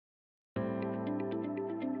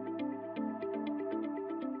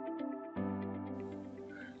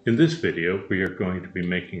In this video, we are going to be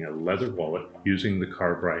making a leather wallet using the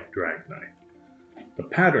CarveWright drag knife. The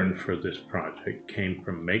pattern for this project came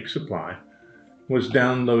from Make Supply, was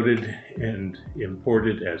downloaded and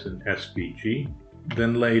imported as an SVG,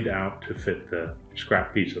 then laid out to fit the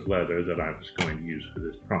scrap piece of leather that I was going to use for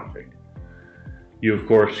this project. You of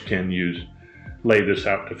course can lay this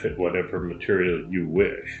out to fit whatever material you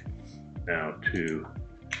wish. Now to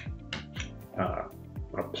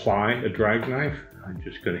apply a drag knife, I'm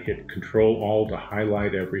just going to hit Control-Alt to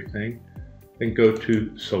highlight everything, then go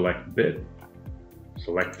to Select Bit,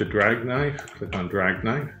 select the drag knife, click on Drag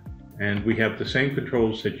Knife, and we have the same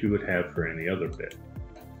controls that you would have for any other bit.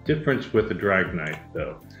 Difference with the drag knife,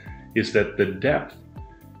 though, is that the depth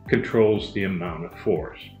controls the amount of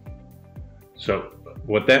force. So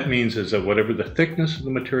what that means is that whatever the thickness of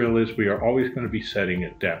the material is, we are always going to be setting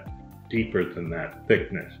a depth deeper than that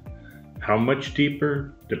thickness. How much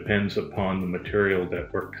deeper depends upon the material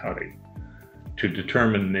that we're cutting. To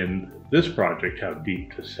determine in this project how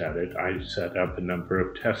deep to set it, I set up a number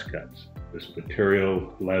of test cuts. This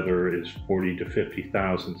material, leather, is 40 to 50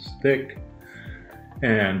 thousandths thick,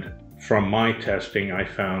 and from my testing I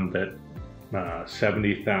found that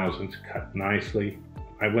 70 thousandths cut nicely.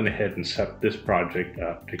 I went ahead and set this project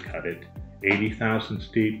up to cut it 80 thousandths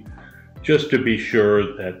deep, just to be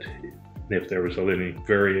sure that if there was any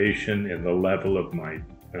variation in the level of my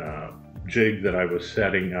jig that I was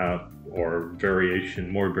setting up, or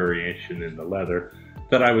more variation in the leather,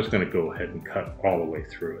 that I was going to go ahead and cut all the way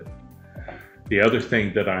through it. The other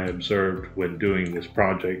thing that I observed when doing this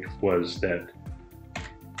project was that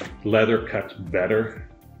leather cuts better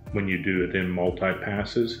when you do it in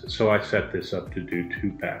multi-passes, so I set this up to do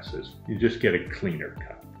 2 passes. You just get a cleaner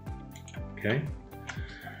cut. Okay?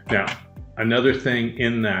 Now, another thing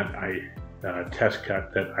in that test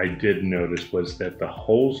cut that I did notice was that the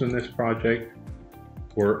holes in this project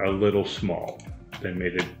were a little small. They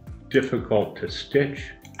made it difficult to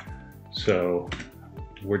stitch, so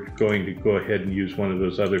we're going to go ahead and use one of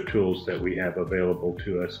those other tools that we have available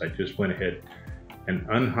to us. I just went ahead and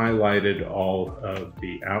unhighlighted all of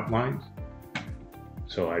the outlines.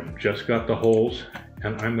 So I've just got the holes,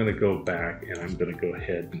 and I'm going to go back and I'm going to go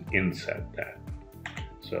ahead and inset that.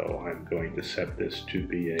 So I'm going to set this to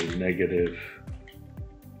be a negative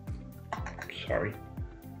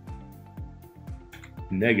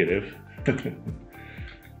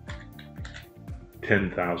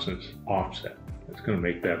 10 thousandths offset. It's going to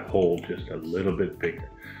make that hole just a little bit bigger.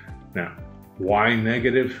 Now, why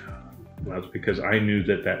negative? Well, it's because I knew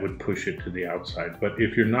that that would push it to the outside. But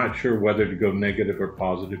if you're not sure whether to go negative or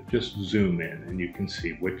positive, just zoom in and you can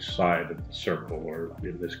see which side of the circle, or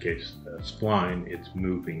in this case the spline, it's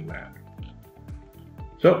moving that.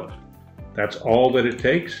 So that's all that it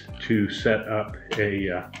takes to set up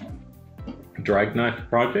a drag knife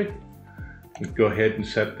project. Go ahead and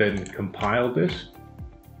then compile this.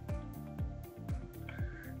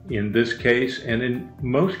 In this case, and in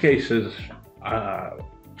most cases,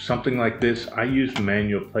 something like this, I use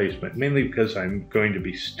manual placement, mainly because I'm going to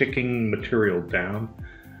be sticking material down.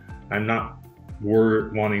 I'm not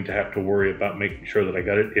wanting to have to worry about making sure that I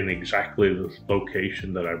got it in exactly the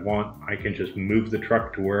location that I want. I can just move the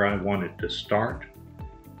truck to where I want it to start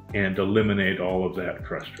and eliminate all of that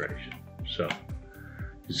frustration. So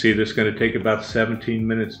you see, this is going to take about 17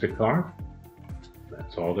 minutes to carve.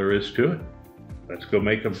 That's all there is to it. Let's go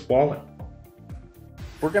make a wallet.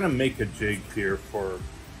 We're going to make a jig here for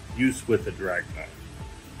use with a drag knife.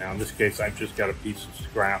 Now in this case, I've just got a piece of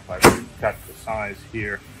scrap. I've cut the size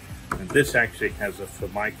here, and this actually has a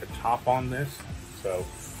Formica top on this, so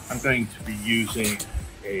I'm going to be using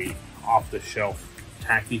a off-the-shelf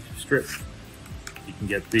tacky strip. You can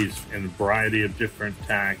get these in a variety of different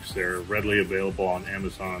tacks. They're readily available on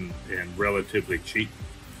Amazon and relatively cheap.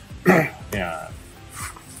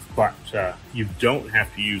 But you don't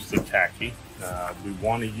have to use the tacky. We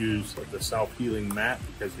want to use the self-healing mat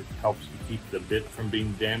because it helps to keep the bit from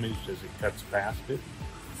being damaged as it cuts past it.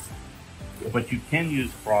 But you can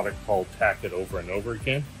use a product called Tack It Over and Over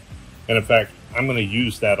Again. And in fact, I'm going to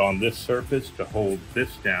use that on this surface to hold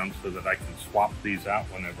this down so that I can swap these out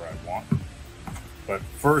whenever I want. But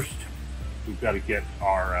first, we've got to get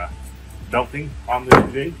our belting on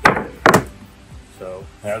this jig. So,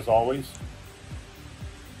 as always,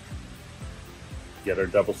 get our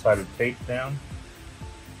double-sided tape down.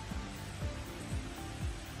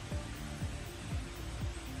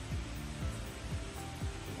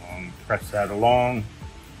 Press that along.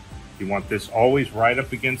 You want this always right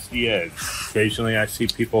up against the edge. Occasionally I see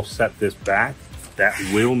people set this back. That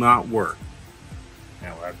will not work.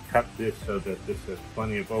 Now I've cut this so that this has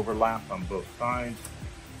plenty of overlap on both sides.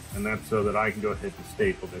 and that's so that I can go ahead and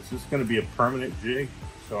staple this. This is going to be a permanent jig,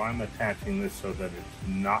 so I'm attaching this so that it's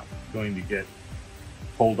not going to get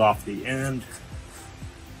pulled off the end.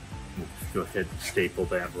 We'll just go ahead and staple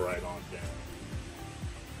that right on down.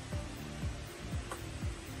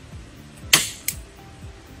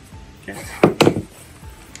 Okay.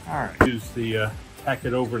 All right. Use the tack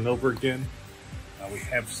it over and over again. We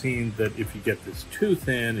have seen that if you get this too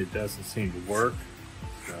thin, it doesn't seem to work.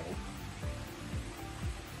 So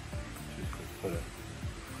just put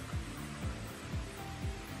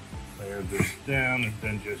layer this down, and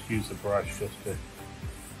then just use the brush just to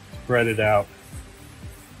spread it out.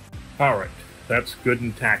 All right, that's good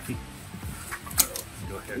and tacky. So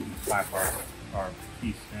go ahead and slap our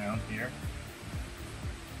piece down here.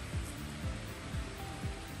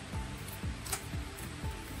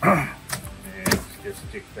 And just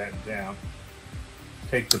stick that down.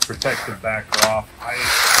 Take the protective backer off. I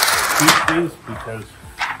keep these because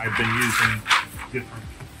I've been using different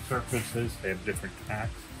surfaces. They have different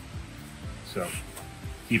tacks. So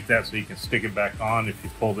keep that so you can stick it back on if you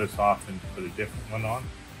pull this off and put a different one on.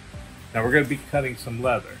 Now we're going to be cutting some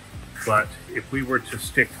leather, but if we were to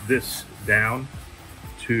stick this down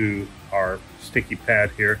to our sticky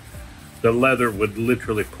pad here, the leather would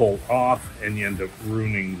literally pull off and you end up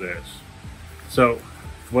ruining this. So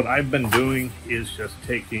what I've been doing is just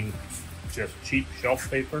taking just cheap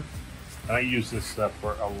shelf paper, and I use this stuff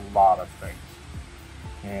for a lot of things.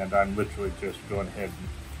 And I'm literally just going ahead and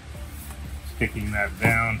sticking that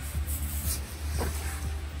down.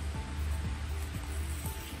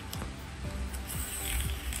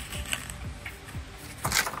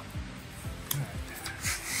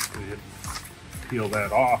 Peel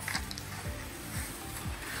that off.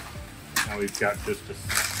 Now we've got just a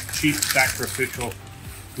cheap sacrificial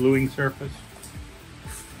gluing surface.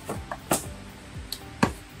 And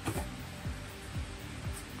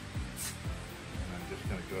I'm just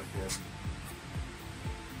going to go ahead and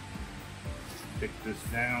stick this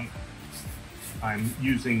down. I'm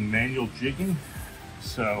using manual jigging,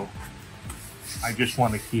 so I just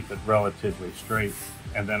want to keep it relatively straight,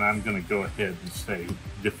 and then I'm going to go ahead and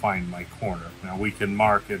define my corner. Now we can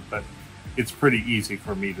mark it, but it's pretty easy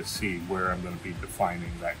for me to see where I'm going to be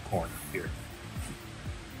defining that corner here.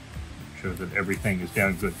 Make sure that everything is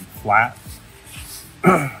down good and flat.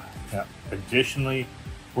 Now, additionally,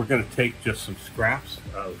 we're going to take just some scraps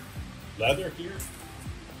of leather here,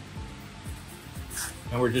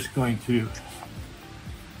 and we're just going to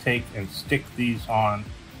take and stick these on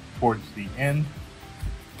towards the end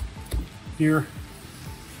here.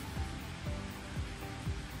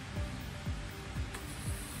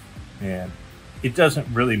 And it doesn't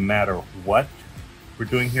really matter what we're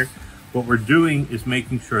doing here. What we're doing is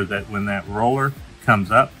making sure that when that roller comes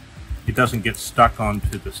up, it doesn't get stuck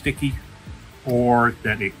onto the sticky, or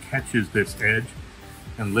that it catches this edge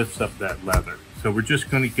and lifts up that leather. So we're just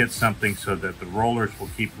going to get something so that the rollers will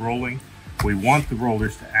keep rolling. We want the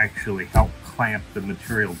rollers to actually help clamp the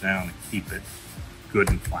material down and keep it good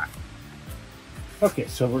and flat. Okay,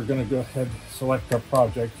 so we're going to go ahead and select our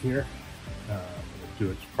project here. Do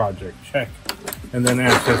its project check, and then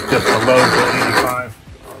access just below the 85.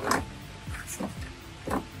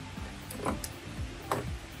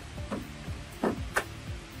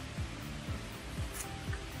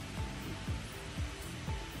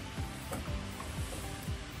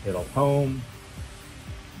 It'll home,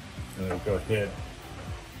 and then go ahead,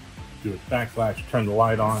 do its backslash, turn the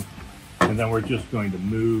light on, and then we're just going to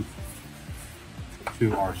move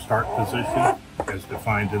to our start position as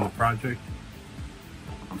defined in the project.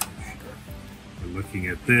 Looking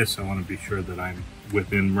at this, I want to be sure that I'm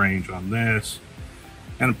within range on this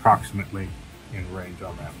and approximately in range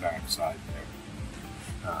on that back side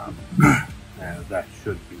there. And that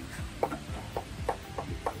should be a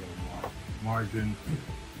little more margin.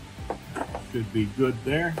 Should be good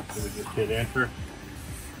there. So we just hit enter.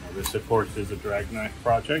 Now this, of course, is a drag knife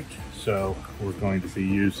project, so we're going to be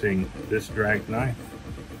using this drag knife.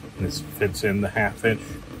 This fits in the 1/2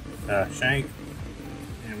 inch shank.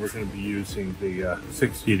 We're going to be using the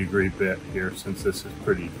 60-degree bit here, since this is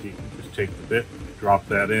pretty deep. Just take the bit, drop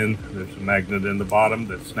that in. There's a magnet in the bottom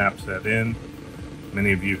that snaps that in.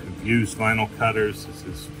 Many of you have used vinyl cutters. This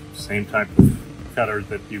is the same type of cutter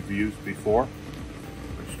that you've used before.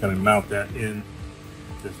 We're just going to mount that in.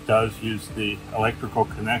 This does use the electrical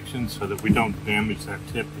connection so that we don't damage that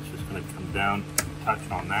tip. It's just going to come down and touch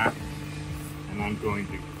on that. And I'm going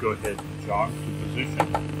to go ahead and jog to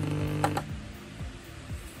position.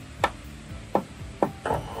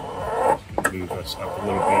 Move us up a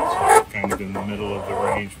little bit so we're kind of in the middle of the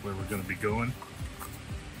range where we're going to be going.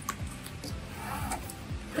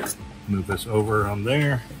 move this over on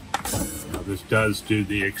there. Now this does do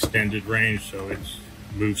the extended range, so it's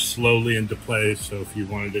moves slowly into place, so if you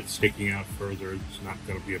wanted it sticking out further, it's not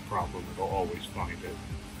going to be a problem. It'll always find it.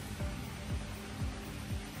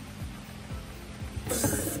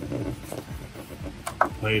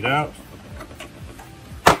 Play it out,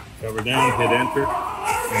 cover down, hit enter,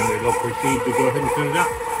 and it'll proceed to go ahead and cut it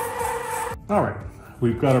out. All right,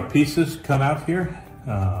 we've got our pieces cut out here.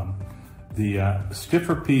 The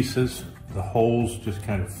stiffer pieces, the holes just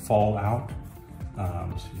kind of fall out.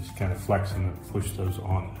 So you just kind of flex them and push those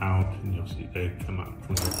on out, and you'll see they come out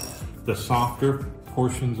from the softer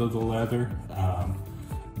portions of the leather.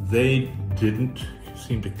 They didn't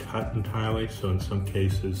seem to cut entirely, so in some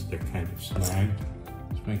cases they're kind of snagged.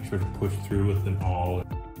 Just make sure to push through with an awl.